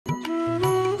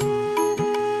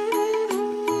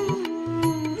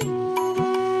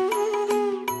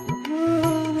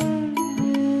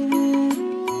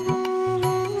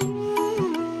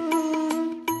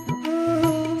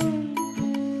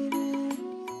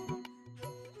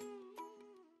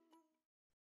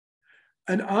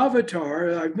an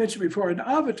avatar, I've mentioned before, an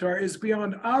avatar is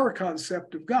beyond our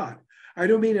concept of God. I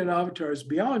don't mean an avatar is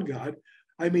beyond God.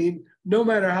 I mean, no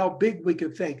matter how big we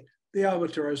can think, the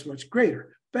avatar is much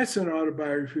greater. That's an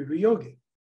autobiography of a yogi.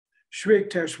 Sri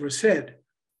Yukteswar said,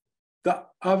 the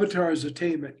avatar's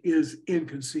attainment is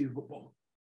inconceivable.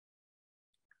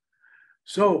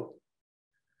 So,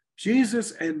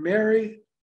 Jesus and Mary,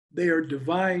 they are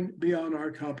divine beyond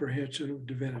our comprehension of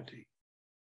divinity.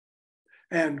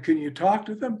 And can you talk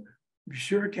to them? You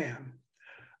sure can.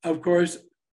 Of course,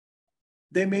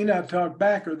 they may not talk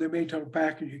back, or they may talk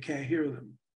back and you can't hear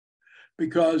them.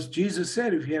 Because Jesus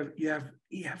said, if you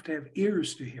have to have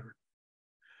ears to hear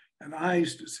and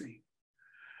eyes to see.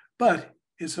 But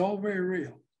it's all very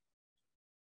real.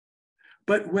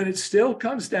 But when it still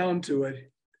comes down to it,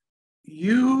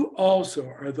 you also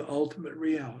are the ultimate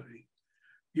reality.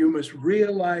 You must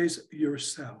realize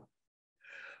yourself.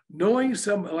 Knowing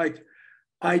like,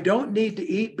 I don't need to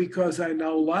eat because I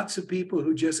know lots of people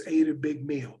who just ate a big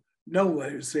meal. No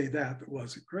one would say that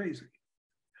wasn't crazy.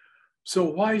 So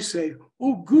why say,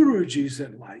 oh, Guruji's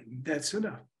enlightened? That's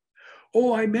enough.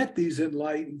 Oh, I met these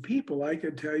enlightened people. I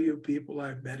can tell you people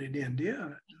I've met in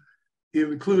India,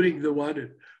 including the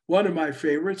one of my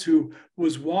favorites who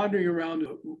was wandering around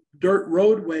dirt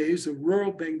roadways of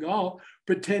rural Bengal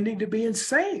pretending to be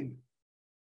insane.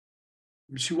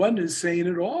 She wasn't insane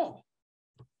at all.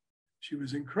 She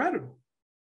was incredible.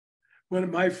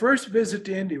 When my first visit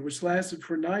to India, which lasted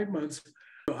for 9 months,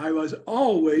 I was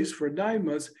always for 9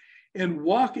 months in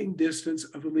walking distance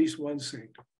of at least one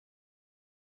saint.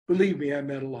 Believe me, I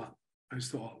met a lot. I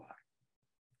saw a lot.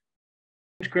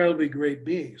 Incredibly great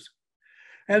beings.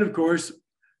 And of course,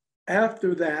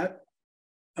 after that,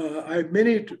 I had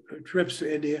many trips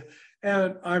to India,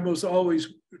 and I almost always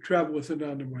travel with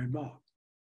Anandamayi.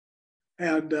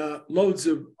 And loads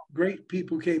of great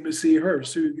people came to see her.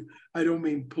 So I don't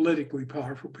mean politically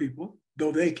powerful people,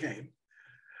 though they came.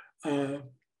 So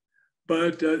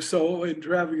in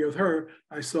traveling with her,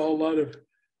 I saw a lot of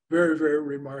very, very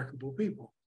remarkable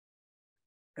people.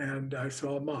 And I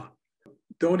saw Ma.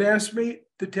 Don't ask me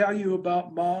to tell you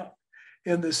about Ma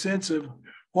in the sense of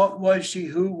what was she,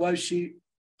 who was she?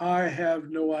 I have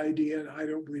no idea, and I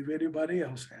don't believe anybody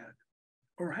else had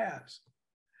or has.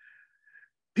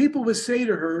 People would say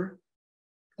to her,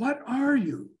 what are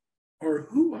you? Or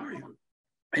who are you?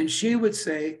 And she would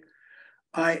say,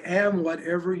 I am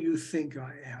whatever you think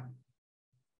I am.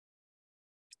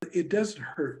 It doesn't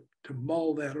hurt to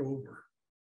mull that over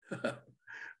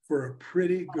for a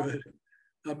pretty good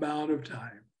amount of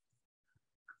time.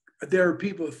 There are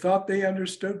people who thought they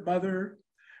understood Mother.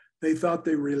 They thought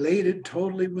they related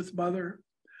totally with Mother.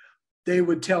 They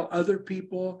would tell other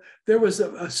people. There was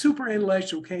a super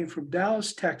intellectual who came from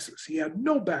Dallas, Texas. He had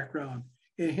no background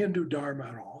in Hindu Dharma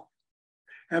at all.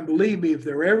 And believe me, if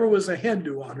there ever was a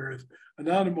Hindu on earth,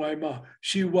 Anandamayi,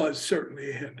 she was certainly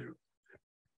a Hindu.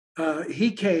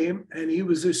 He came and he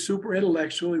was this super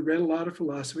intellectual. He read a lot of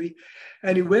philosophy,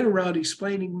 and he went around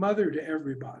explaining Mother to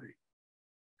everybody,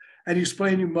 and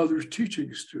explaining Mother's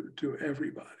teachings to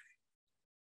everybody,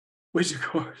 which of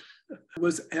course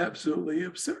was absolutely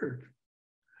absurd.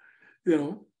 You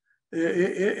know,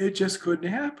 it just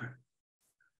couldn't happen.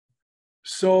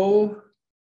 So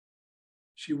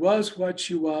she was what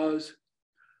she was.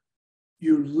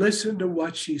 You listen to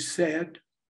what she said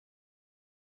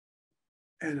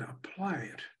and apply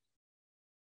it.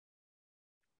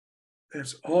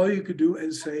 That's all you could do,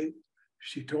 and say,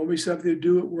 she told me something to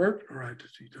do, it worked, all right,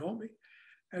 she told me,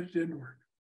 and it didn't work.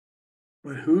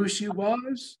 But who she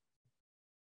was,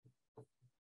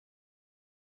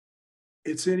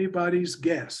 it's anybody's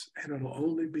guess, and it'll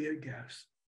only be a guess.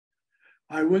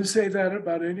 I wouldn't say that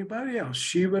about anybody else.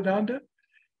 Sivananda,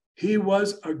 he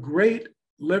was a great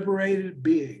liberated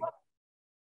being.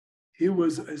 He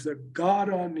was as a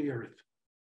God on the earth.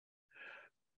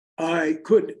 I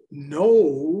couldn't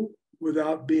know,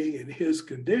 without being in his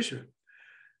condition,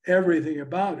 everything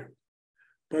about him.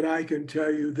 But I can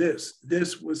tell you this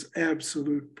was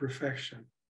absolute perfection.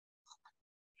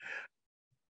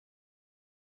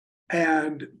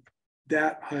 And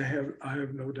that I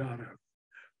have no doubt of.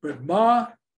 But Ma,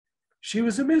 she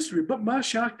was a mystery, but Ma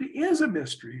Shakti is a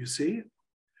mystery, you see.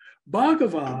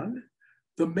 Bhagavan,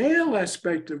 the male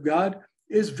aspect of God,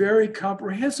 is very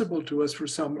comprehensible to us for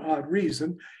some odd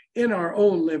reason in our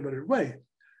own limited way.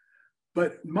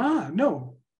 But Ma,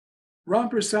 no. Ram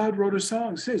Prasad wrote a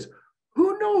song, says,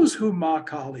 who knows who Ma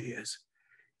Kali is?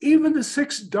 Even the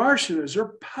 6 darshanas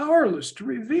are powerless to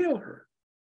reveal her.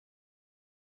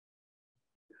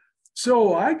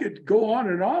 So I could go on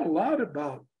and on a lot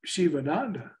about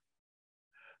Sivananda,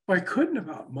 but I couldn't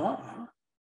about Ma.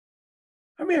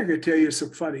 I mean, I could tell you some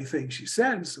funny things she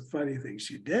said and some funny things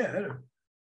she did.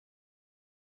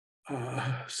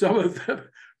 Some of the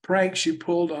pranks she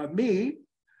pulled on me,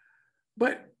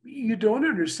 but you don't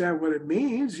understand what it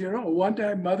means. You know, one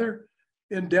time Mother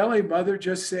in Delhi, Mother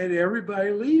just said,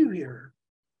 everybody leave here.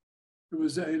 It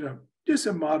was just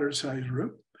a moderate sized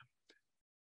room.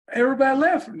 Everybody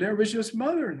left, and there was just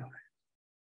Mother and I.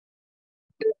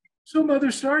 So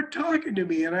Mother started talking to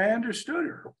me, and I understood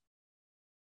her.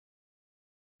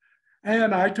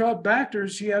 And I talked back to her,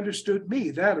 she understood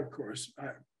me. That, of course,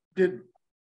 I didn't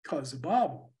cause the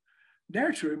bobble.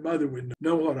 Naturally, Mother would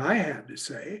know what I had to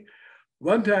say.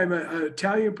 One time, an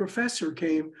Italian professor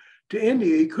came to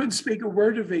India. He couldn't speak a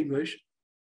word of English.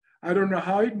 I don't know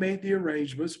how he'd made the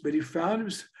arrangements, but he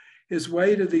found his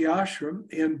way to the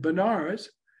ashram in Benares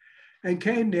and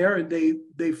came there, and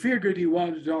they figured he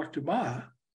wanted to talk to Ma.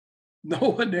 No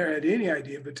one there had any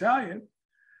idea of Italian.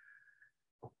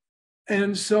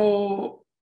 And so,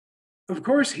 of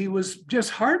course, he was just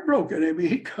heartbroken. I mean,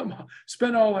 he'd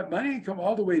spend all that money and come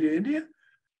all the way to India.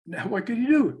 Now, what could he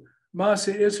do? Ma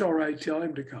said, it's all right, tell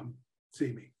him to come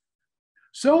see me.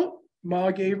 So Ma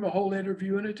gave him a whole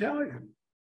interview in Italian.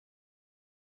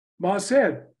 Ma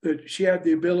said that she had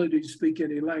the ability to speak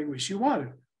any language she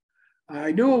wanted.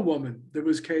 I knew a woman that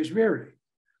was Kashmiri.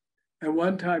 And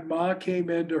one time Ma came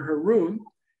into her room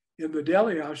in the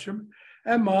Delhi ashram,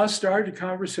 and Ma started a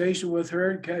conversation with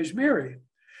her in Kashmiri.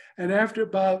 And after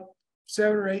about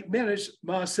 7 or 8 minutes,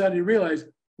 Ma suddenly realized,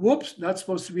 whoops, not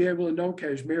supposed to be able to know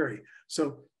Kashmiri.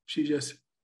 So she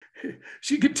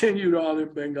continued on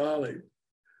in Bengali.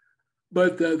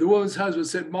 But the woman's husband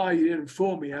said, Ma, you didn't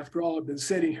fool me. After all, I've been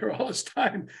sitting here all this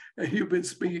time, and you've been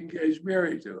speaking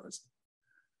Kashmiri to us.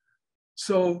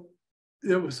 So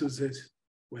it was this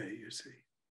way, you see.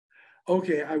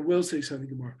 Okay, I will say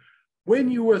something more.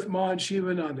 When you were with Ma and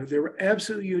Sivananda, they were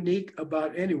absolutely unique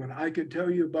about anyone. I could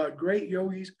tell you about great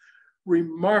yogis,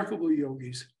 remarkable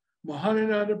yogis.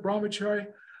 Mahanananda Brahmachari,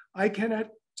 I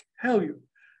cannot tell you.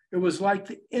 It was like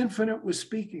the infinite was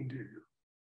speaking to you.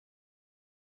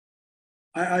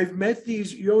 I've met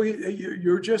these yogis,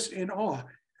 you're just in awe.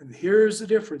 And here's the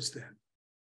difference then.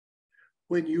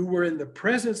 When you were in the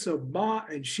presence of Ma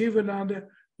and Sivananda,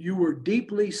 you were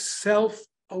deeply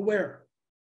self-aware.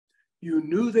 You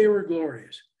knew they were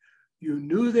glorious. You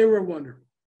knew they were wonderful.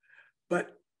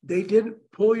 But they didn't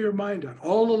pull your mind out.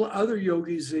 All the other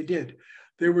yogis, they did.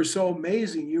 They were so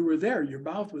amazing. You were there. Your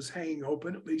mouth was hanging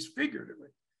open, at least figuratively.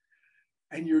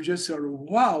 And you're just sort of,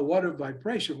 wow, what a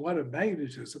vibration, what a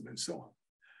magnetism, and so on.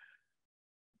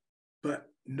 But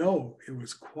no, it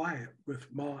was quiet with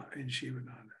Ma and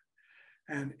Sivananda.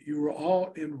 And you were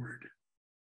all inward.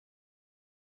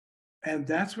 And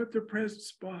that's what the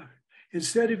presence brought.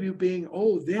 Instead of you being,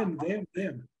 oh, them.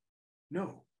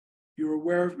 No, you were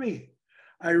aware of me.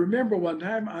 I remember one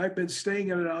time I've been staying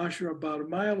in an ashram about a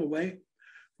mile away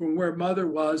from where Mother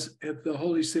was at the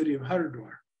holy city of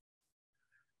Haridwar.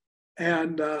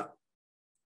 And,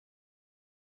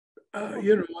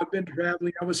 I've been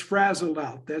traveling. I was frazzled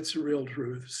out. That's the real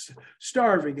truth.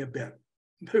 Starving a bit.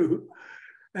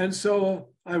 And so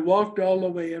I walked all the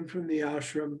way in from the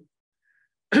ashram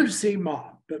to see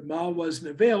Ma, but Ma wasn't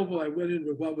available. I went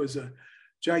into what was a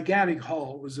gigantic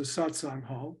hall. It was a satsang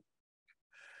hall.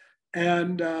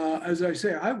 And as I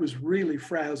say, I was really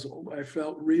frazzled. I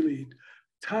felt really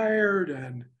tired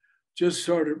and just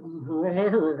sort of,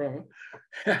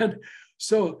 and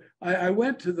so I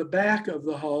went to the back of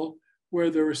the hall where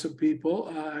there were some people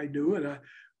I knew, and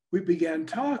we began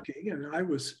talking, and I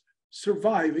was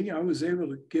surviving. I was able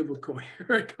to give a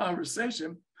coherent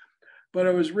conversation, but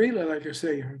I was really, like I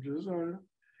say, and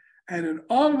then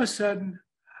all of a sudden,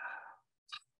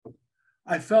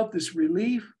 I felt this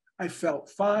relief. I felt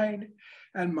fine,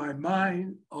 and my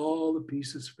mind, all the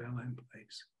pieces fell in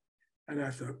place. And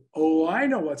I thought, oh, I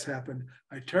know what's happened.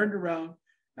 I turned around,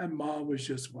 and Ma was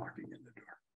just walking in the door.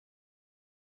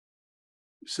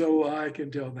 So I can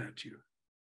tell that to you.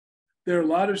 There are a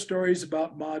lot of stories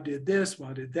about Ma did this,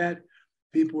 Ma did that.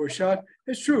 People were shocked.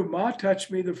 It's true, Ma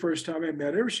touched me the first time I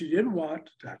met her. She didn't want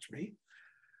to touch me.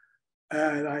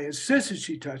 And I insisted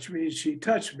she touch me, and she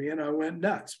touched me, and I went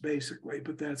nuts, basically.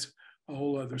 But that's a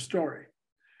whole other story.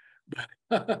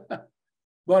 But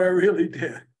I really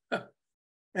did.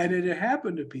 And it had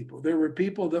happened to people. There were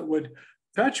people that would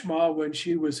touch Ma when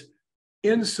she was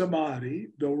in samadhi,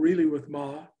 though really with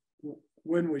Ma,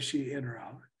 when was she in or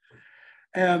out?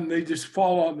 And they just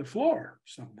fall on the floor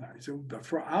sometimes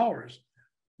for hours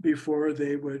before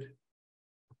they would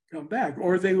come back.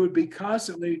 Or they would be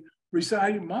constantly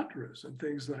reciting mantras and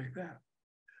things like that.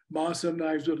 Ma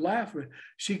sometimes would laugh, but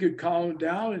she could calm them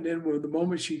down. And then when the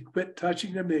moment she quit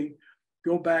touching them, they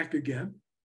go back again.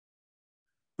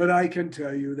 But I can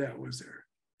tell you that was there.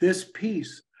 This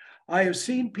peace. I have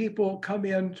seen people come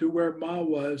in to where Ma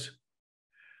was,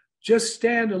 just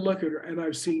stand and look at her, and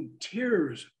I've seen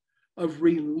tears of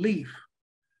relief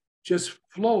just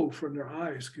flow from their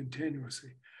eyes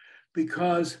continuously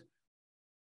because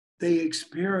they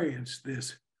experienced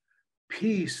this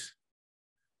peace,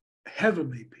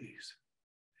 heavenly peace,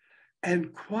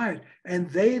 and quiet. And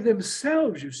they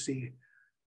themselves, you see,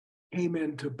 came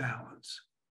into balance.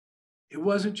 It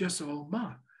wasn't just all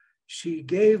Ma. She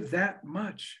gave that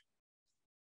much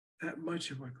of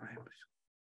her claims.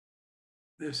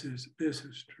 This is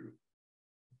true,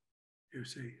 you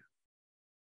see.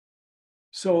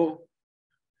 So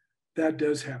that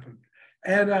does happen.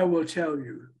 And I will tell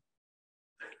you,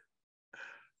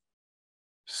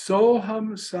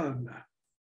 Soham Sadhana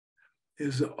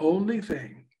is the only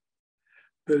thing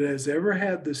that has ever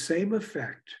had the same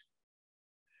effect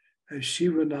as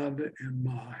Sivananda and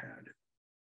Ma had.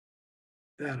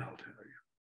 That I'll tell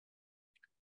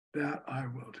you. That I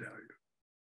will tell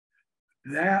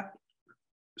you. That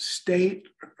state,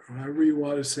 or however you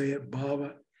want to say it,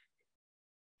 bhava,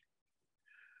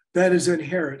 that is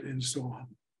inherent in Soham.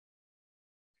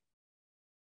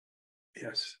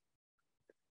 Yes.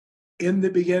 In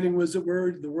the beginning was the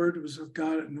Word was with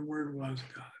God, and the Word was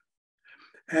God.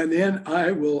 And then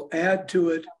I will add to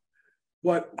it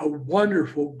what a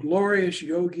wonderful, glorious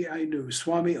yogi I knew,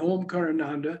 Swami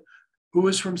Nirmalananda, who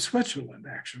was from Switzerland,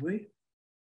 actually.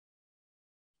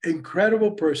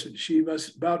 Incredible person. She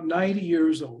was about 90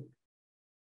 years old.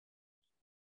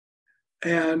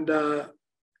 And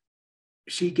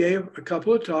she gave a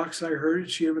couple of talks I heard at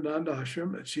Sivananda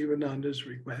Ashram at Sivananda's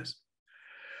request.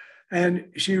 And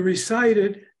she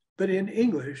recited, but in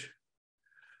English,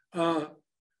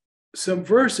 some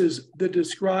verses that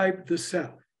describe the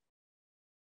self.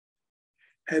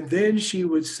 And then she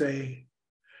would say,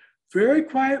 very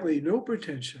quietly, no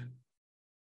pretension,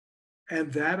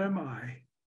 and that am I,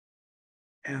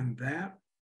 and that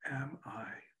am I.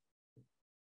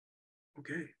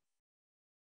 Okay.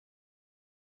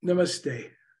 Namaste.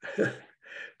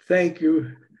 Thank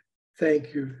you,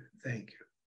 thank you, thank you.